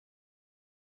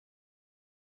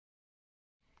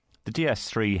The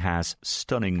DS3 has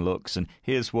stunning looks, and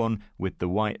here's one with the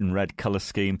white and red colour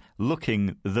scheme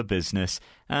looking the business.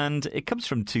 And it comes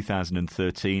from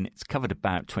 2013. It's covered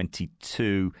about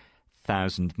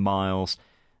 22,000 miles.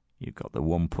 You've got the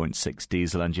 1.6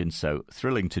 diesel engine, so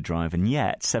thrilling to drive, and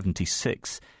yet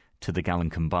 76 to the gallon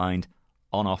combined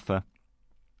on offer.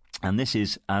 And this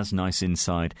is as nice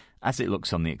inside as it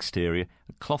looks on the exterior.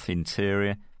 A cloth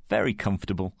interior, very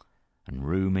comfortable and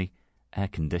roomy, air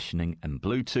conditioning and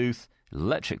Bluetooth,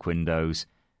 electric windows,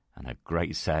 and a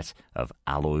great set of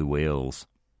alloy wheels.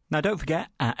 Now, don't forget,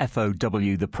 at FOW,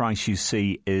 the price you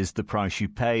see is the price you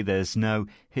pay. There's no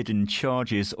hidden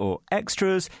charges or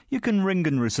extras. You can ring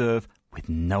and reserve with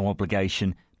no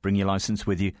obligation. Bring your licence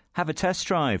with you, have a test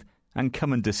drive, and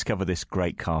come and discover this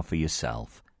great car for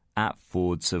yourself at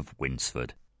Fords of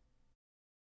Winsford.